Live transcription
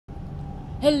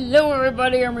Hello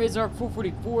everybody, I'm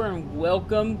Razor444 and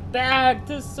welcome back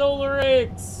to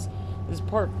Solarix! This is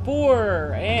part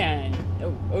 4 and...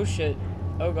 Oh shit.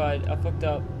 Oh god, I fucked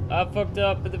up. I fucked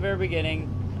up at the very beginning.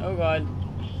 Oh god.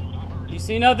 You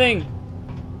see nothing!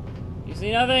 You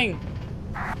see nothing!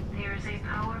 There's a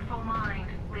powerful mind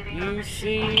living on You the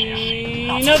see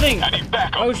nothing!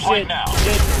 Oh shit.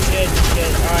 Shit.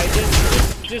 Alright,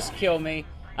 just kill me.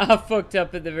 I fucked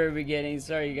up at the very beginning.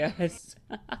 Sorry guys.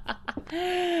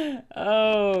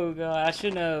 Oh god, I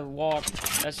shouldn't have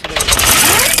walked. I should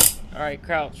have. Alright,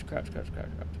 crouch.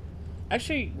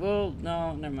 Actually, well,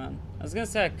 no, never mind. I was gonna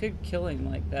say I could kill him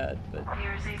like that, but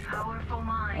There's a powerful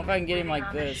mind. I don't know if I can get him like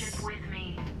living on the this. ship with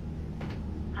me.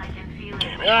 I can feel it.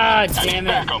 Ah, damn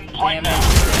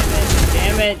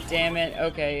it.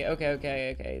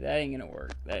 Okay. That ain't gonna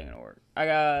work. I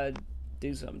gotta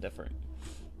do something different.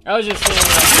 I was just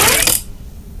saying.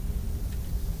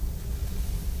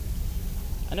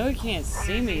 I know he can't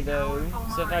see me though,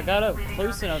 so if I got up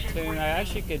close enough to him, I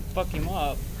actually could fuck him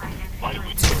up.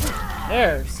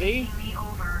 There, see?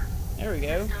 There we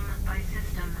go.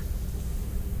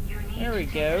 There we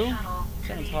go. That's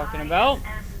what I'm talking about.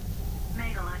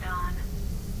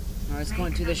 Alright, let's go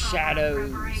into the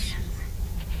shadows.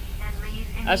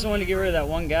 I just wanted to get rid of that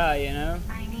one guy, you know?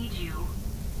 I need you,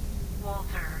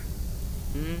 Walter.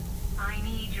 I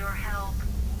need your help.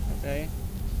 Okay.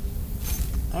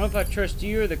 I don't know if I trust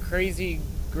you or the crazy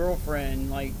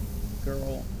girlfriend, like,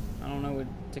 girl. I don't know what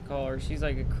to call her. She's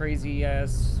like a crazy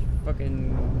ass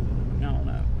fucking, I don't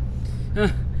know.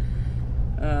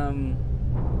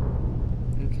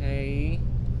 Okay.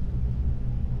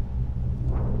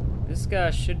 This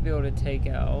guy should be able to take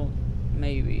out,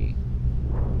 maybe.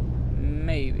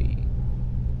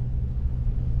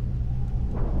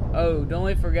 Oh,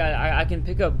 don't forget, I can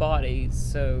pick up bodies,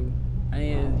 so I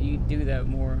need you to do that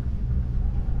more.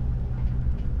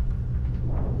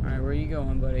 Alright, where you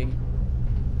going, buddy?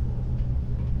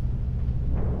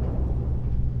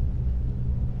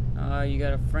 You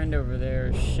got a friend over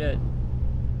there. Shit.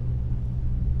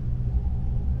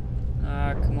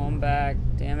 Come on back.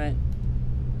 Damn it.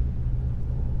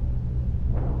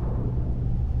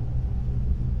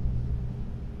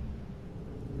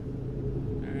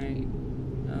 Alright.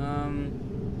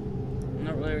 I'm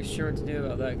not really sure what to do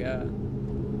about that guy.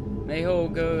 Maybe he'll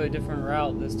go a different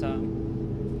route this time.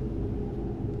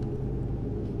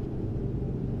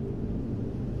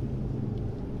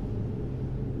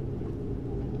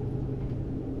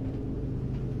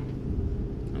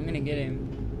 I'm gonna get him.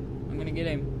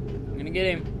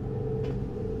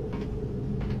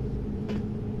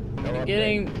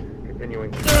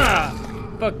 Continuing. Ah!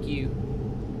 Fuck you.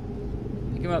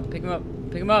 Pick him up.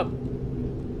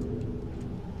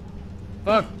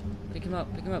 Fuck. Pick him up.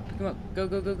 Go.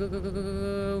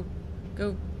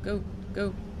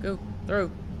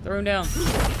 Throw him down.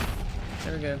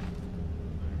 There we go.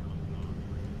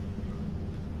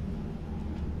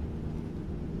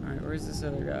 Alright, where's this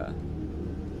other guy?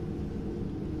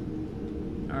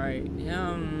 Alright,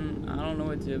 him, I don't know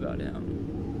what to do about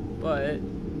him, but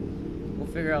we'll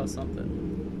figure out something.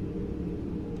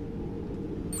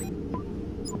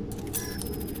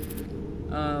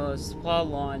 Supply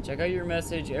launch. I got your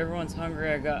message. Everyone's hungry.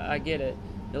 I get it.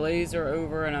 Delays are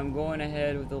over and I'm going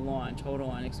ahead with the launch. Hold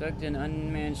on. Expect an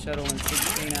unmanned shuttle in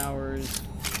 16 hours.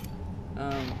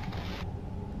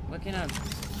 What can I...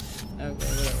 Okay,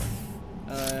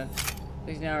 whatever.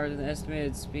 16 hours and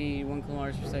estimated speed, 1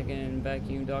 kilometers per second,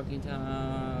 vacuum docking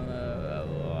time,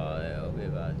 it'll be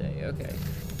about a day. Okay.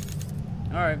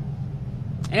 Alright.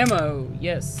 Ammo,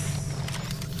 yes.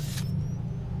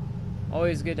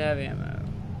 Always good to have ammo.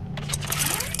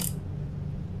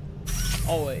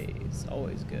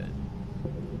 Always good.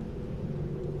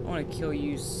 I want to kill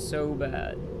you so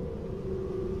bad.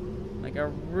 Like, I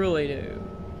really do.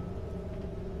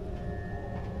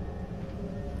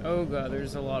 Oh god,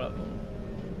 there's a lot of them.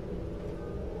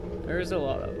 There's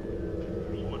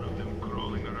one of them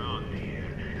crawling around here,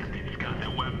 and it's got a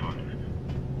weapon.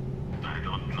 I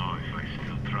don't know if I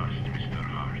still trust Mr.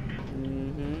 Hart.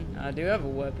 I do have a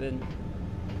weapon.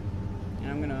 And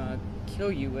I'm gonna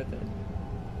kill you with it.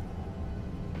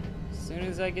 As soon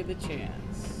as I get the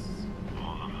chance.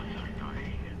 All of us are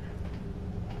dying.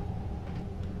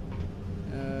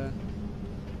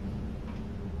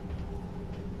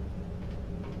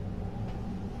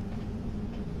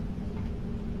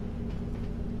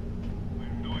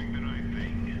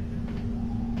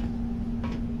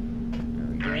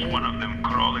 One of them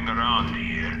crawling around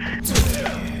here.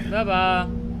 Bye-bye.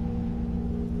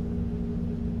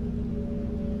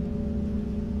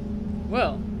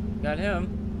 Well, got him.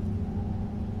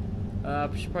 I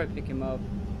should probably pick him up.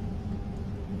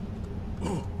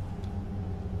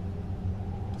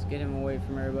 Let's get him away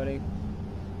from everybody.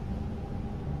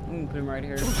 I'm gonna put him right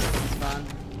here. It's fine.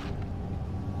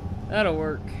 That'll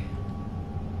work.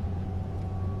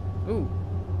 Ooh.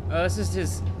 Oh, that's just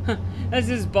his... that's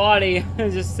his body.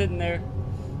 Just sitting there.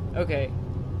 Okay.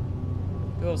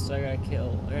 Who else I gotta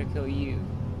kill? I gotta kill you.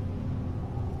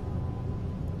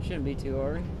 Shouldn't be too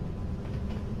hard.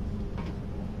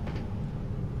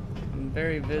 I'm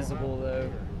very visible,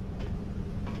 though.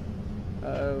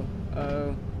 Uh-oh.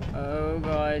 Uh-oh. Oh,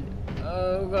 God.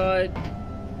 Oh, God.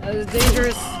 That is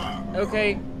dangerous.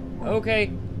 Okay.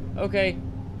 Okay. Okay.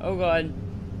 Oh, God.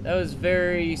 That was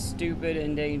very stupid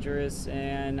and dangerous,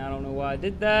 and I don't know why I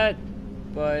did that,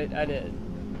 but I did.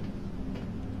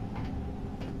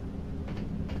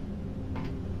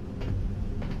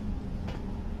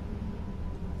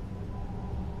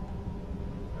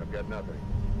 I've got nothing.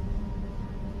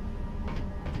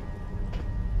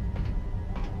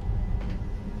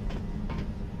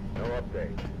 No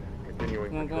update.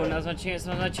 Continuing. Come on, now's my chance,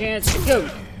 now's my chance. Go!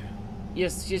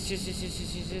 Yes, yes, yes, yes, yes,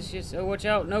 yes, yes, yes, yes. Oh, watch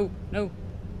out. No, no.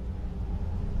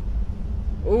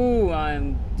 Ooh,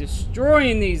 I'm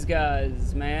destroying these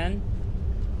guys, man.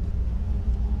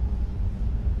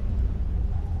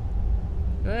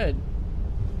 Go ahead.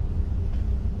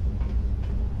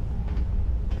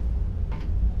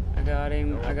 I got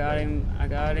him, I got him, I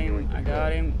got him, I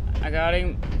got him, I got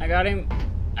him, I got him,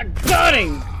 I got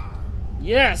him!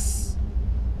 Yes!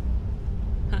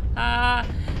 Haha!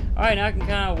 Alright, now I can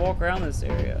kind of walk around this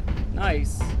area.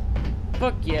 Nice.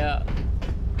 Fuck yeah.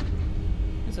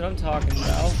 That's what I'm talking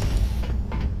about.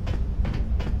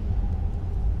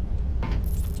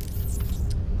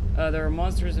 There are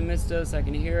monsters amidst us. I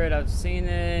can hear it. I've seen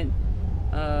it.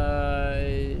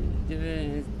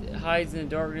 It hides in the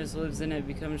darkness, lives in it,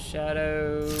 becomes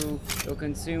shadow. It'll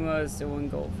consume us. It will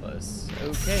engulf us.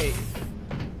 Okay.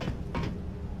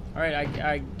 Alright,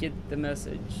 I get the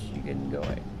message. You can go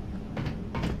away.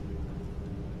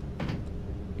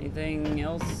 Anything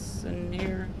else in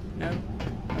here? No?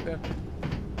 Okay.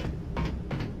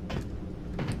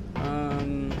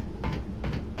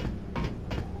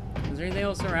 Is there anything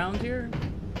else around here?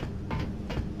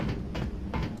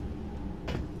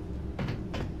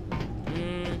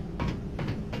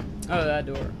 Oh, that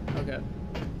door. Okay.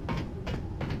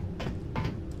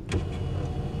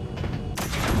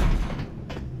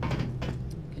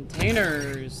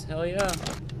 Containers. Hell yeah.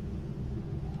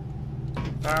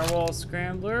 Firewall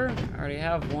scrambler. I already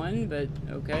have one, but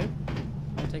okay.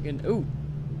 I'll take an... Ooh.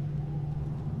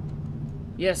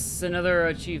 Yes, another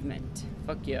achievement.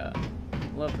 Fuck yeah.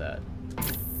 Love that.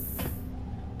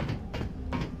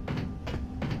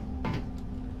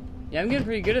 Yeah, I'm getting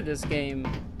pretty good at this game.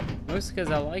 Mostly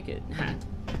because I like it.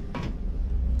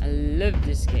 I love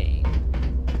this game.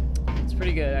 It's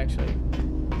pretty good, actually.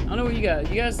 I don't know what you guys...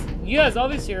 You guys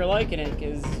obviously are liking it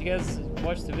because you guys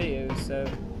watch the videos, so...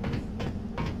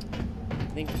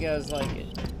 I think you guys like it.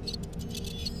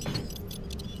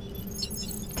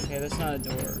 Okay, that's not a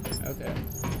door. Okay.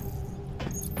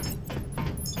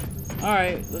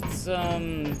 Alright, let's,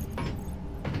 go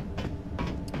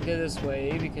this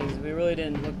way, because we really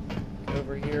didn't look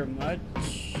over here much.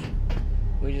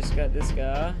 We just got this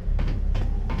guy.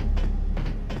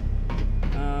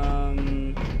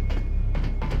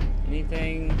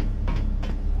 Anything?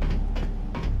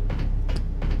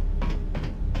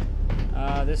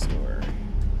 This door.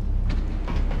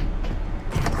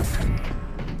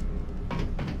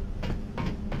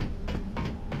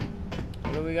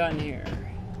 What do we got in here?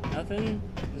 Nothing?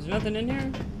 There's nothing in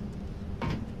here?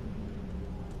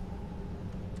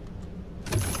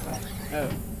 Oh.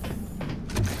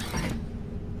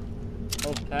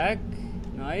 Old pack.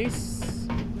 Nice.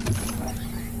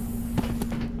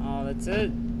 Oh, that's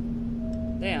it?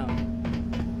 Damn.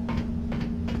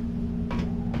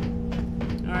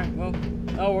 Alright, well,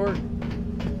 that'll work.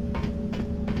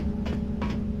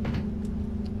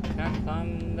 Can I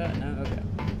climb that? No? Okay.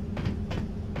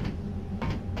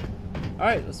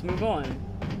 Alright, let's move on.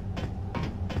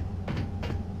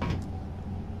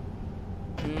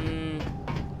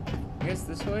 I guess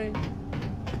this way?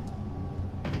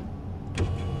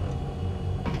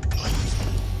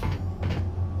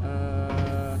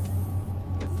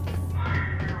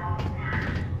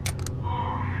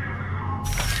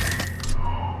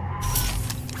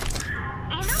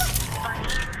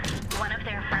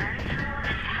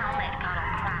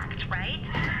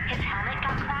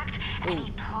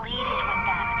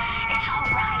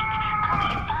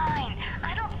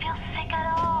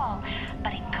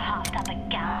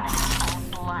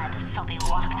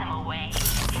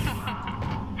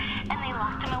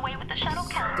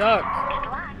 Duck.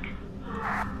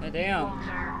 God damn.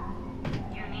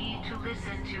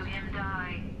 listen to him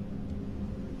die.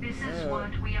 This is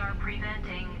what we are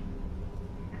preventing.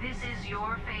 This is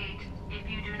your fate if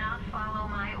you do not follow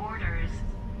my orders.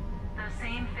 The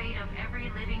same fate of every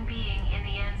living being in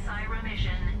the Ansira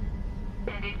mission.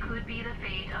 And it could be the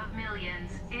fate of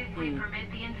millions if we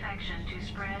permit the infection to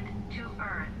spread to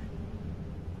Earth.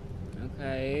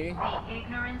 Okay. The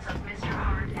ignorance of Mr.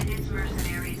 Hart and his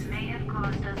mercenaries may have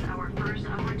cost us our first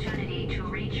opportunity to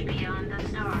reach beyond the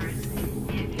stars,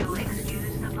 if you'll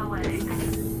excuse the poetics.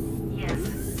 Yes,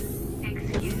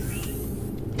 excuse me.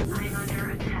 I'm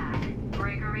under attack.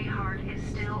 Gregory Hart is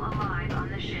still alive on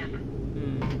the ship.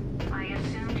 I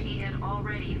assumed he had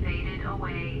already faded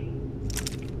away.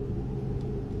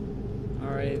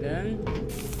 Alright then.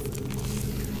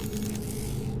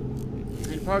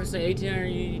 In approximately 1800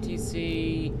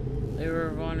 UTC, they were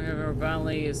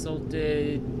violently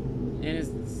assaulted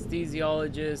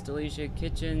anesthesiologist Alicia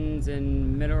Kitchens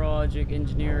and meteorologic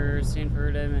engineer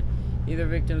Stanford Edmund. Neither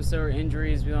victim suffered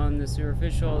injuries beyond the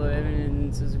superficial, although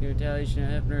evidence of retaliation.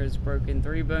 Hefner has broken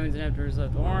 3 bones in Hefner's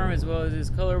left arm, as well as his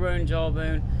collarbone,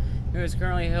 jawbone. He is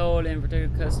currently held in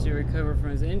protective custody to recover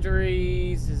from his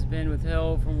injuries. Has been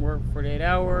withheld from work for 48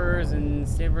 hours, and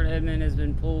Stanford Edmund has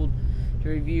been pulled to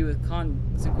review with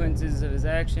consequences of his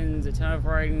actions. At time of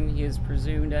writing, he is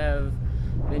presumed to have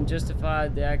been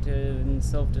justified the act in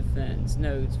self-defense.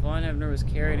 Notes: Von Hefner was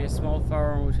carrying a small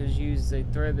firearm which was used as a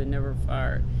threat but never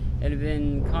fired. It had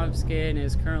been confiscated and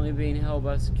is currently being held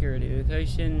by security. The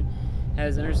location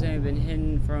has understandably been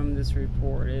hidden from this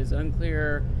report. It is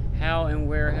unclear how and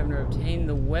where Hefner obtained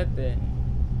the weapon.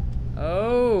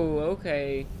 Oh,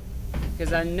 okay.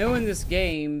 Because I know in this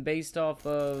game, based off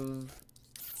of...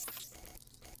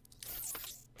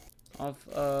 I'm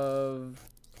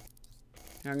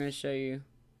going to show you.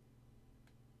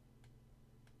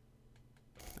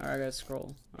 Alright, I gotta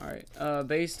scroll. Alright,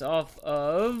 based off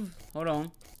of... Hold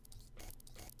on.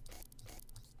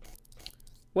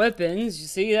 Weapons. You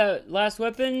see that last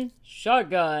weapon?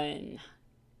 Shotgun.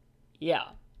 Yeah.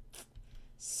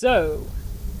 So,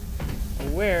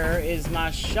 where is my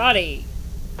shotty?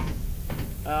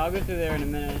 I'll go through there in a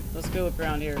minute. Let's go look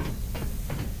around here.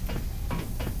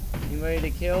 Anybody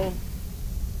to kill?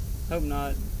 Hope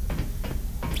not.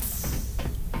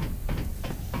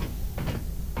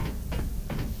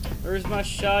 Where's my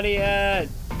shotty at?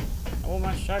 I want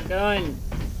my shotgun.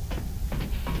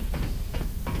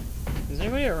 Is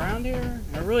anybody around here?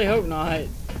 I really hope not.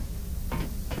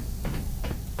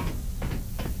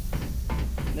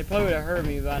 They probably would have heard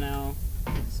me by now.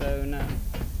 So, no.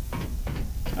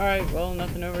 Alright, well,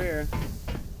 nothing over here.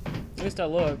 At least I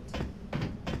looked.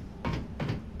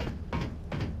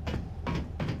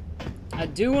 I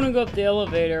do want to go up the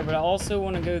elevator, but I also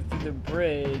want to go through the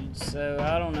bridge. So,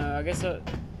 I don't know. I guess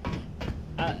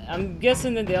I'm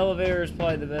guessing that the elevator is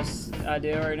probably the best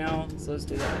idea right now. So, let's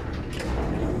do that.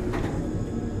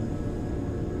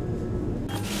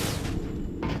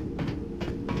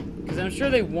 Because I'm sure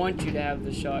they want you to have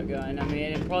the shotgun. I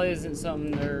mean, it probably isn't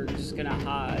something they're just going to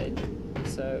hide.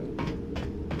 So...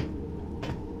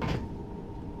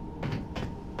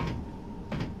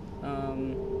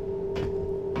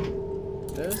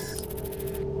 this?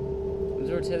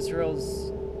 Observe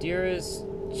Tesserel's dearest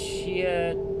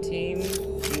Chia team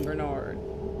and Bernard.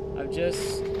 I've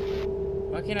just...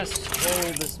 Why can't I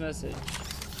scroll this message?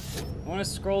 I want to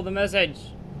scroll the message!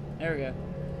 There we go.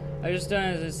 I just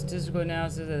done a statistical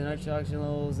analysis of the nitrogen oxygen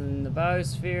levels in the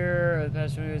biosphere over the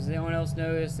past 20 years. Has anyone else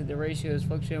noticed that the ratio is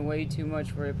fluctuating way too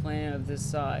much for a planet of this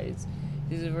size?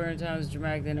 These are 400 times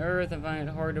dramatic than Earth. I find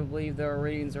it hard to believe that our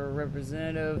ratings are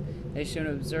representative. They show an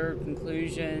observed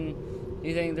conclusion. Do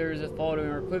you think there's a fault in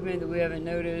our equipment that we haven't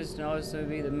noticed? And also,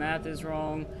 maybe the math is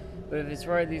wrong. But if it's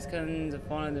right, these kinds of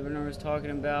fauna that Bernard was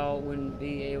talking about wouldn't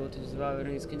be able to survive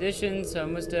under these conditions. So I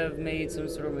must have made some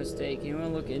sort of mistake. You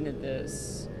want to look into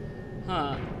this?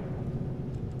 Huh.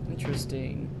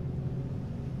 Interesting.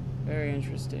 Very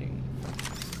interesting.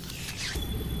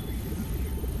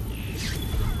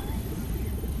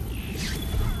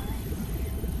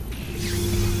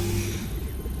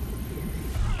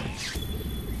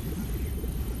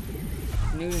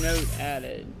 New note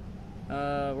added.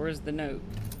 Where's the note?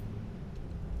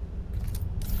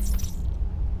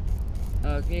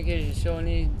 Communication show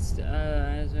needs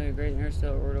has been a great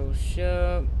interstellar orbital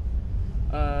ship.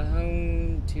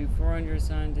 Home to 400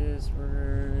 scientists,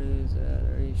 workers,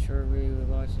 are you sure we would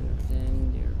watch and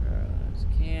pretend your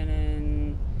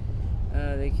cannon?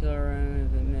 They kill our own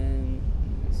if it meant.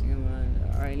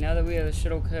 Alright, now that we have the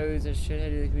shuttle codes, I should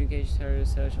head to the communication tower to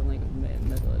establish a link with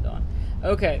Megalodon.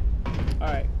 Okay.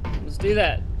 Alright, let's do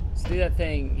that. Let's do that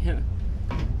thing.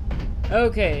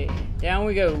 Okay, down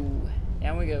we go.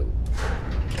 Down we go.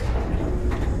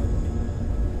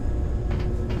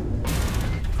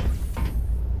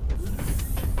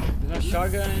 a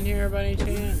shotgun in here by any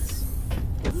chance?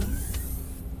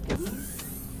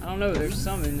 I don't know, there's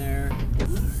some in there. I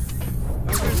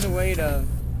wonder if there's a way to...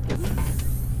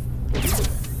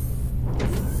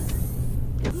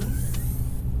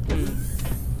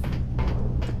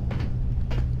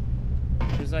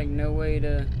 There's like no way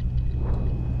to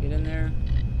get in there?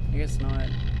 I guess not.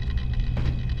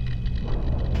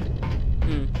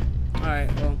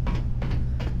 Alright, well.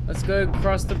 Let's go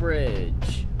across the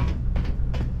bridge.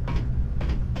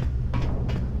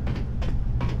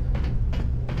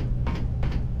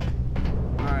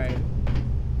 Alright.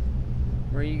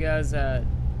 Where are you guys at?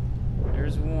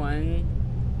 There's one.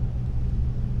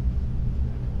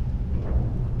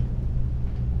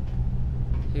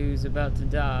 Who's about to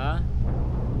die.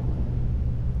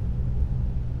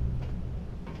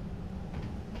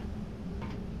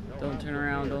 Don't turn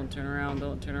around, don't turn around,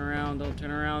 don't turn around, don't turn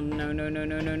around. No, no, no,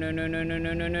 no, no, no, no, no, no,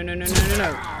 no, no, no, no, no, no,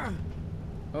 no.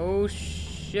 Oh,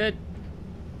 shit.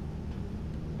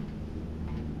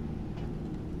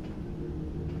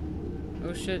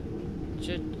 Oh, shit.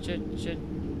 Shit, shit, shit.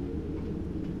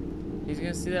 He's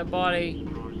gonna see that body.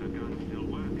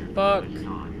 Fuck.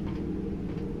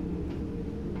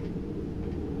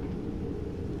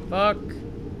 Fuck.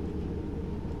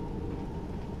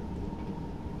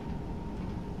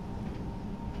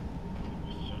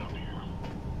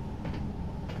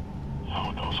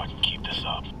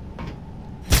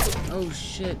 Oh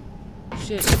shit.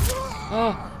 Shit.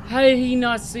 Oh, how did he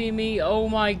not see me? Oh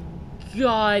my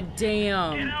god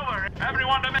damn. Get over it.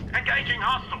 Everyone engaging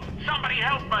hostile. Somebody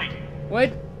help me. What?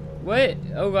 What?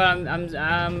 Oh god,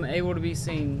 I'm able to be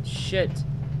seen. Shit.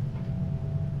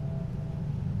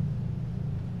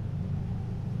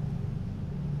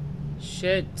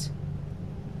 Shit.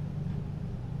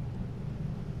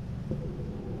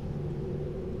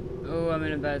 Oh, I'm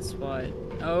in a bad spot.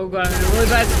 Oh god, I'm in a really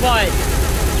bad spot.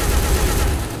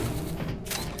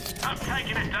 I'm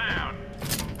taking it down.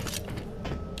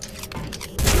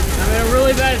 I'm in a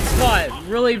really bad spot.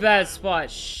 Really bad spot.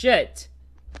 Shit.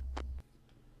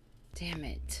 Damn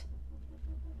it.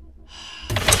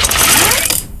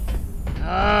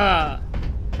 Ah.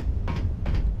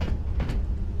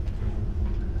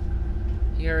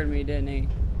 He heard me, didn't he?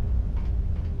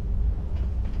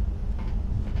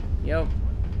 Yep.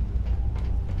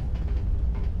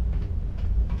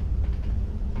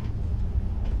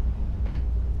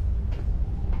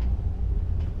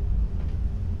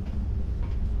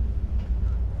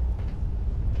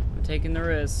 Taking the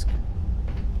risk.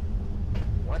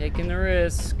 Taking the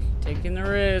risk. Taking the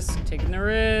risk. Taking the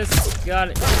risk. Got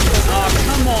it. Oh,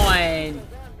 come on.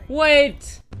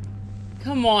 Wait.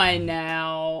 Come on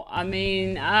now. I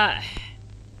mean, I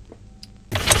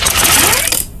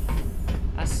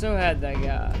still had that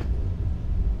guy.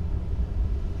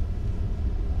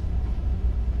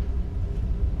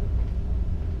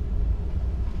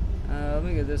 Let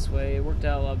me go this way. It worked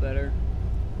out a lot better.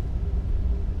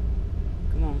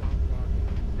 Come on.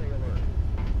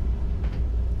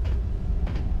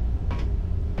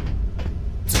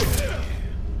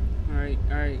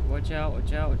 Alright, watch out,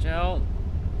 watch out, watch out.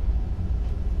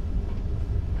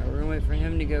 Alright, we're gonna wait for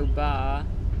him to go by.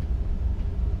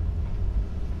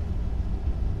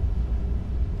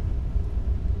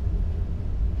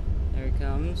 There he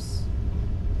comes.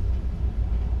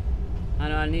 I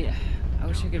know I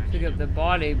wish I could pick up the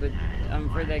body, but I'm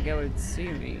afraid that guy would see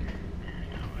me.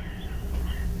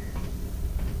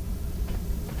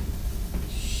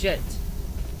 Shit.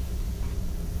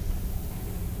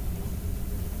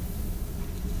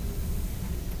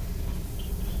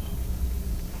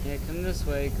 Yeah, come this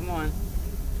way. Come on.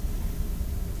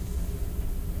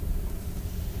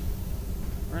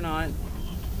 Or not.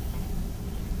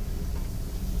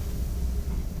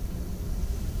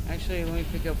 Actually, let me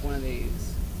pick up one of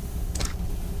these.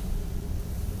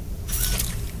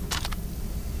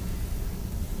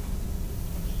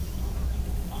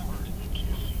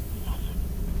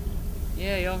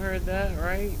 Yeah, y'all heard that,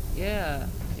 right? Yeah.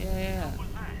 Yeah.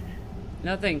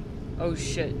 Nothing. Oh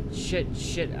shit, shit,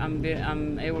 shit.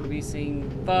 I'm able to be seen.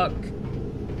 Fuck.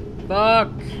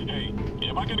 Fuck. Hey,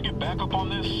 am I gonna get back up on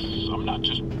this? I'm not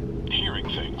just hearing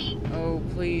things. Oh,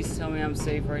 please tell me I'm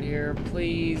safe right here.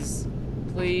 Please.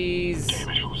 Please. Damn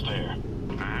it, who's there?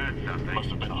 I heard something. Must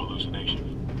have been a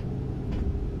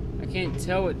hallucination. I can't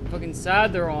tell what fucking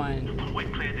side they're on. We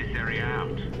cleared this area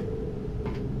out.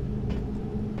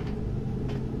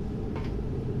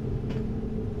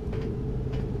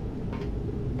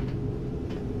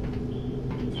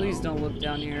 Please don't look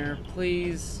down here.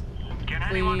 Please. Can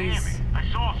anyone hear me? Please. I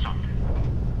saw something.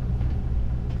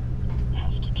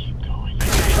 Have to keep going.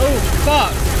 Oh,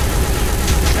 fuck.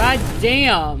 God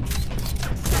damn.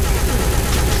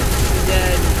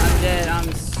 dead. I'm dead.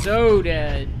 I'm so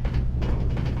dead.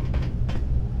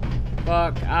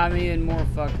 Fuck. I'm even more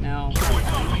fucked now.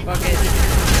 Fuck it.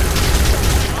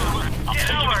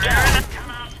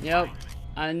 Yep.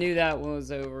 I knew that one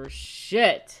was over.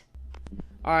 Shit.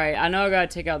 Alright, I know I gotta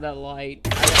take out that light.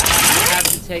 I have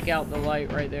to take out the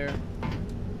light right there.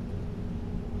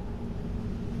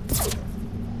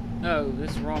 Oh, this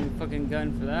is the wrong fucking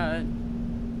gun for that.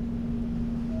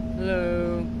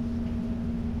 Hello.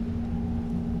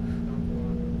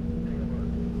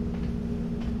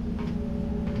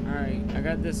 Alright, I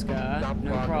got this guy.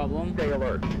 No problem. Stay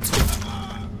alert.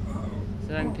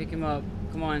 So I can pick him up.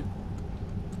 Come on.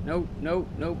 Nope, nope,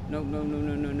 nope, nope, no, no,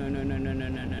 no, no, no, no, no, no, no,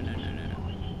 no, no, no, no, no.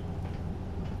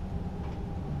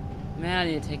 Man, I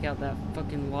need to take out that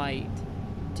fucking light.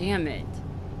 Damn it.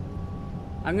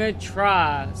 I'm gonna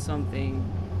try something.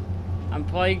 I'm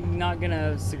probably not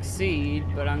gonna succeed,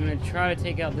 but I'm gonna try to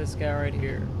take out this guy right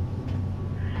here.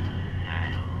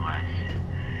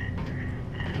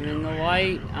 I'm in the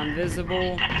light. I'm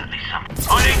visible.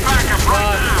 Fuck.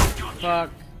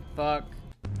 Fuck. Fuck.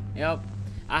 Yep.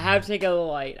 I have to take out the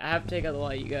light. I have to take out the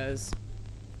light, you guys.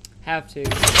 Have to.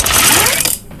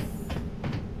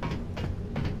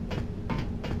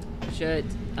 Shit.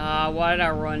 Why did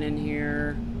I run in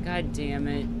here? God damn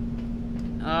it.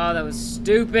 Oh, that was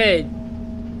stupid.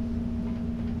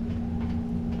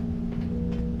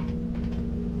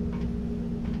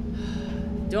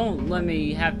 Don't let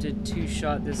me have to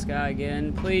two-shot this guy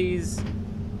again, please.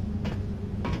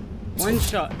 One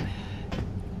shot.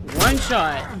 One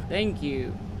shot. Thank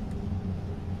you.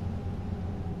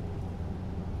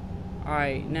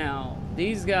 Alright, now,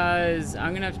 these guys,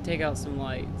 I'm gonna have to take out some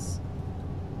lights.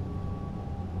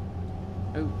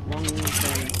 Oh, wrong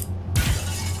thing.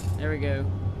 There we go.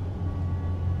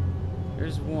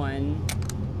 There's one.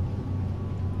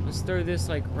 Let's throw this,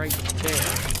 like, right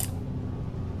there.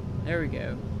 There we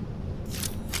go.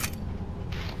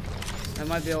 That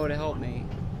might be able to help me.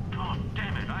 Oh,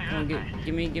 damn it, I Come on, gimme.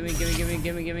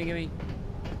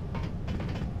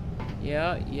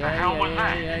 Yeah.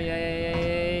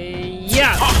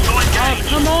 Oh,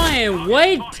 come on!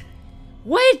 Wait!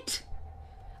 What?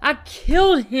 I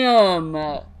killed him!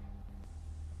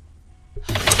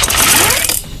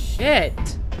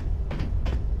 Shit!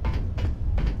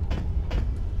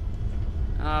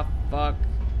 Ah, fuck.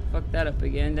 Fucked that up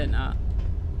again, didn't I?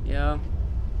 Yeah.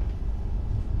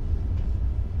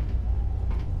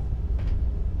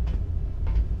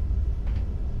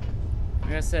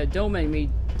 Like I said, don't make me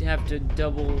have to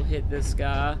double hit this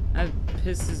guy. That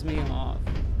pisses me off.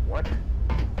 What?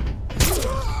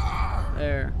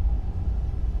 There.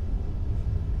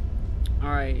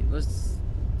 Alright, let's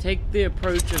take the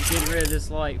approach of getting rid of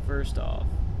this light first off.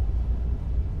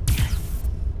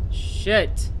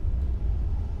 Shit.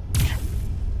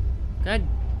 God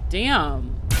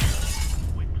damn.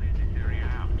 We cleared this area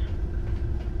out.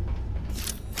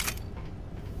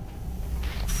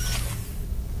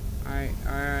 Alright.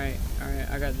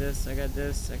 I got this.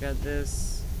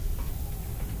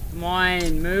 Come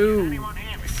on, move. Anyone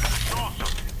hear me? I saw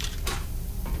something.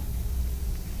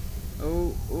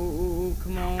 Oh,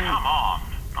 come on. Come on.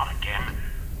 Not again.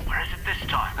 Where is it this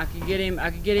time? I can get him.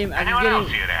 Anyone else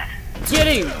hear that? Get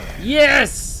him!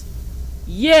 Yes!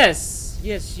 Yes!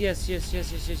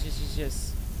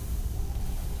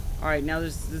 Alright, now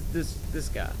there's this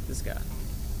guy.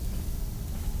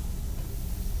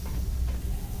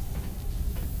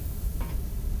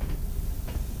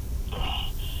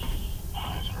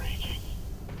 Eyes are aching.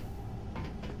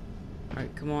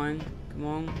 Alright, come on.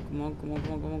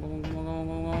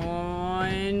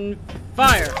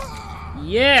 Fire!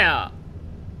 Yeah!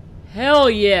 Hell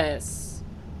yes!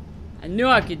 I knew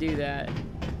I could do that.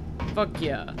 Fuck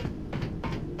yeah.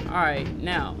 Alright,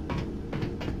 now.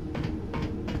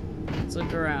 Let's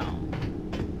look around.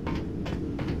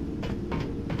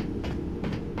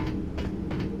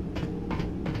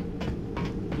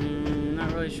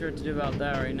 Not really sure what to do about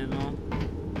that right now.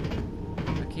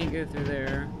 I can't go through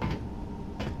there.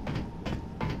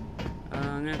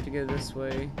 I'm gonna have to go this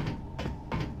way.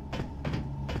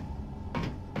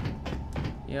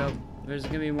 Yep, there's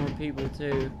gonna be more people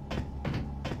too.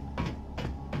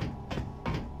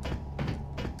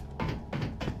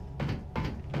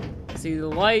 See, the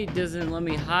light doesn't let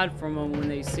me hide from them when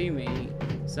they see me,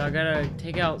 so I gotta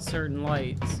take out certain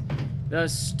lights. That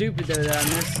was stupid though that I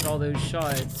missed all those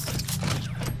shots.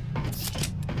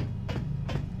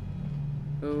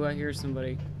 Oh, I hear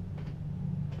somebody.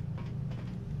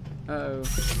 Uh-oh.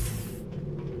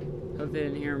 Hope they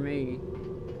didn't hear me.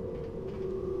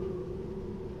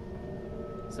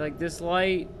 It's like this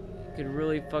light could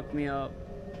really fuck me up.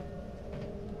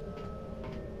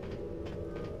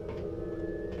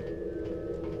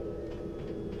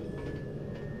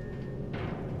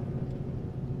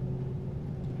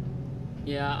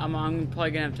 Yeah, I'm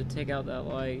probably gonna have to take out that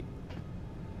light.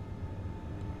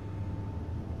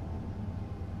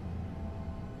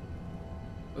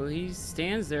 Well, he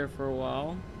stands there for a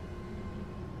while.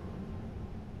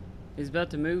 He's about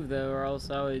to move though, or else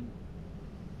I would...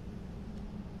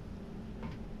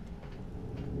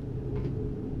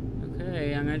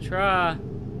 Okay, I'm gonna try. I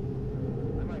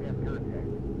might have contact.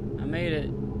 I made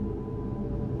it.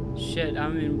 Shit,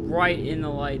 I'm right in the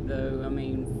light though. I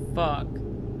mean, fuck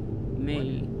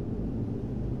me.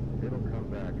 It'll come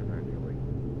back eventually.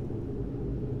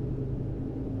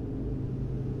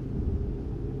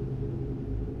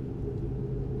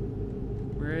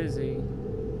 Where is he?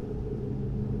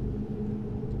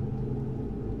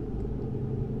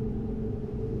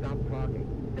 Stop talking.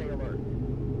 Stay alert.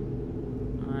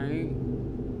 Alright.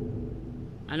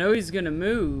 I know he's gonna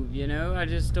move, you know? I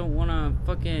just don't wanna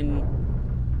fucking...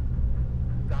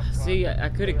 Stop talking. See, I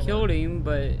could have Stay killed alert. him,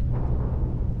 but...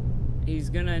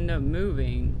 He's gonna end up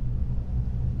moving.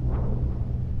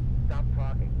 Stop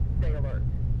talking. Stay alert.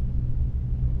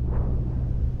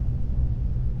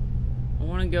 I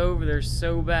wanna go over there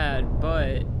so bad,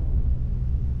 but...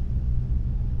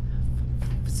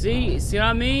 See what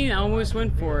I mean? I almost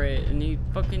went for it, and he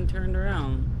fucking turned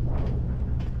around.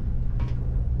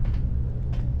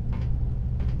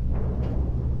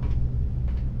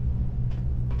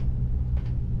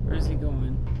 Where's he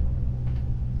going?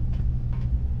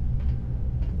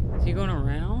 Is he going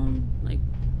around? Like,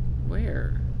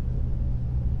 where?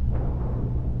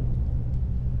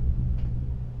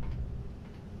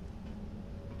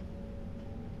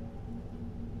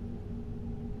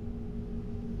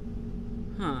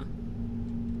 Huh.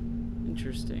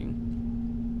 Interesting.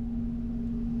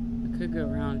 I could go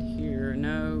around here.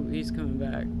 No, he's coming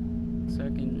back. So I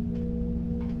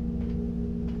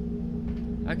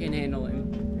can handle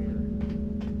him.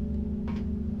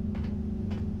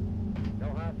 No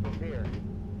hostiles here.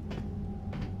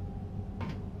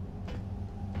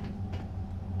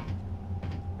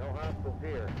 No hostiles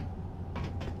here.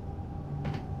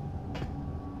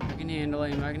 I can handle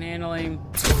him. I can handle him.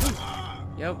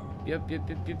 Yep. Yep. I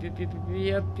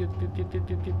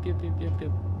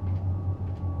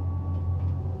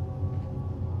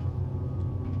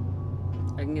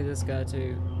can get this guy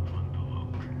too.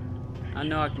 I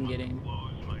know I can get him.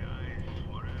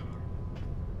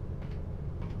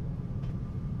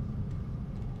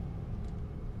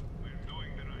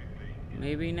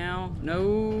 Maybe now? No,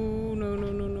 no,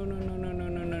 no, no, no, no, no, no, no, no,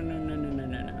 no, no, no, no, no, no,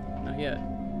 no, not yet.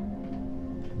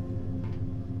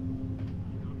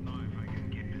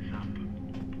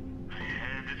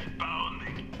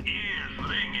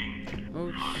 Oh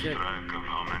shit. Track of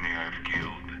how many I've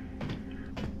killed.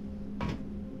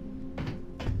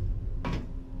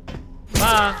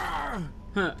 Ah!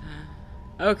 Huh.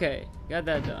 Okay, got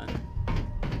that done.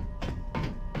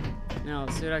 Now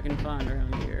let's see what I can find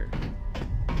around here.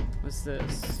 What's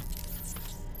this?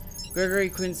 Gregory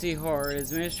Quincy Hart,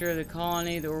 as Minister of the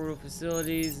Colony, the orbital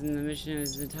facilities, and the mission in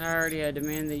its entirety, I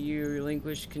demand that you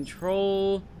relinquish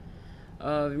control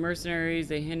of mercenaries.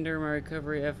 They hinder my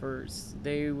recovery efforts.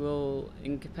 They will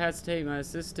incapacitate my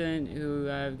assistant, who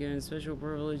I have given special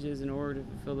privileges in order to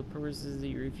fulfill the purposes that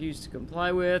you refuse to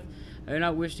comply with. I do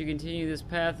not wish to continue this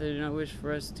path. I do not wish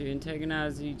for us to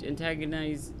antagonize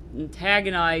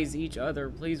each other.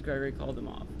 Please, Gregory, call them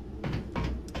off.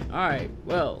 Alright,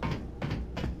 well.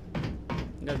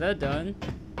 Got that done.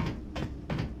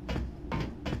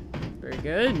 Very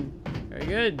good. Very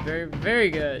good. Very, very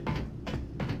good.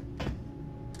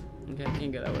 Okay, I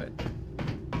can't go that way.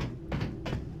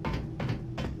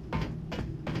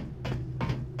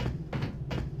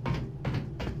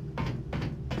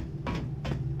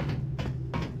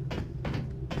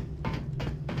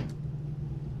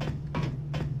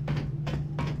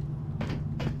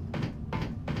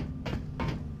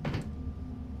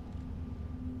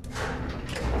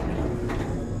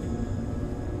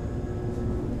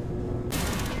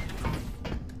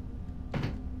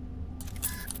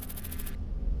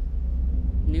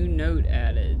 New note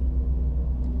added.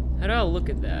 How do I look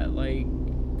at that? Like,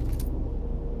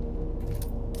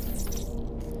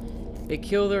 they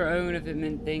kill their own if it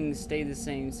meant things stay the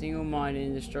same. Single-minded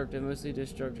and destructive, mostly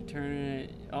destructive. Turn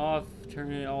it off,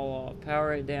 turn it all off.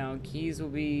 Power it down. Keys will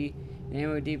be an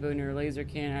ammo depot near laser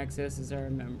cannon access, as I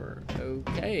remember.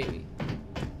 Okay.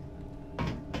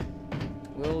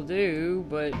 Will do,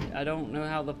 but I don't know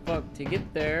how the fuck to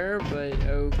get there, but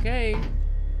okay.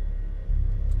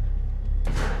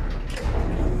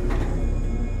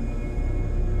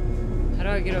 How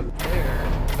do I get up there?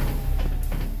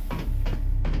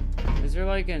 Is there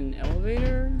like an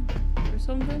elevator or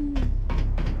something?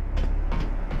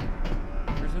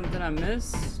 Or something I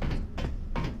missed?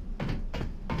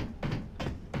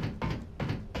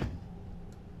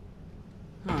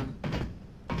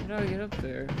 do I get up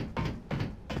there?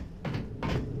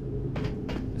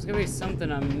 There's gonna be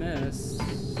something I missed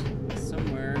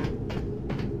somewhere.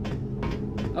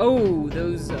 Oh,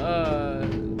 those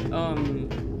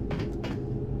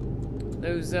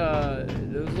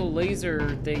little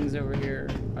laser things over here.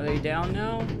 Are they down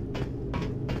now?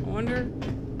 I wonder.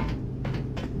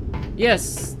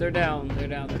 Yes, they're down. They're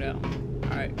down. They're down.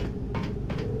 All right.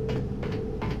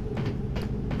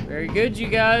 Very good, you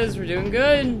guys. We're doing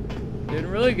good. Doing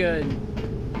really good.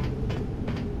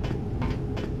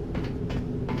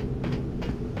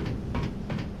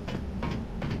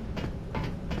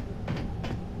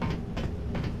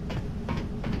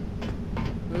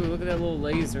 Ooh, look at that little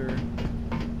laser.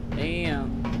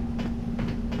 Damn.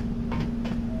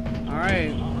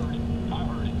 Alright.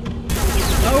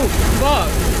 Oh, fuck.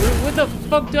 What the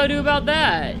fuck do I do about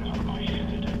that?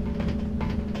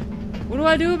 What do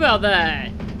I do about that?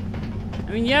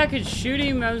 I mean, yeah, I could shoot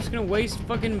him. I'm just gonna waste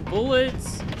fucking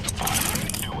bullets.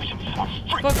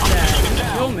 Fuck that.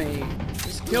 Just kill me.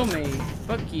 Just kill me.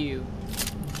 Fuck you.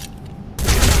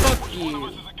 Fuck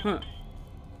you. Huh.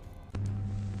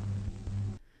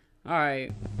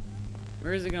 Alright.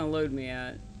 Where is it gonna load me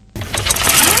at?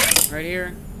 Right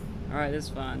here? Alright, that's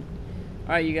fine.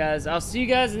 Alright, you guys. I'll see you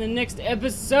guys in the next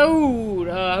episode.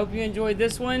 I hope you enjoyed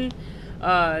this one.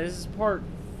 This is part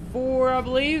 4, I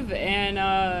believe. And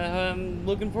I'm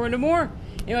looking forward to more.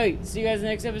 Anyway, see you guys in the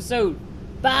next episode.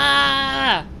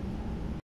 Bye!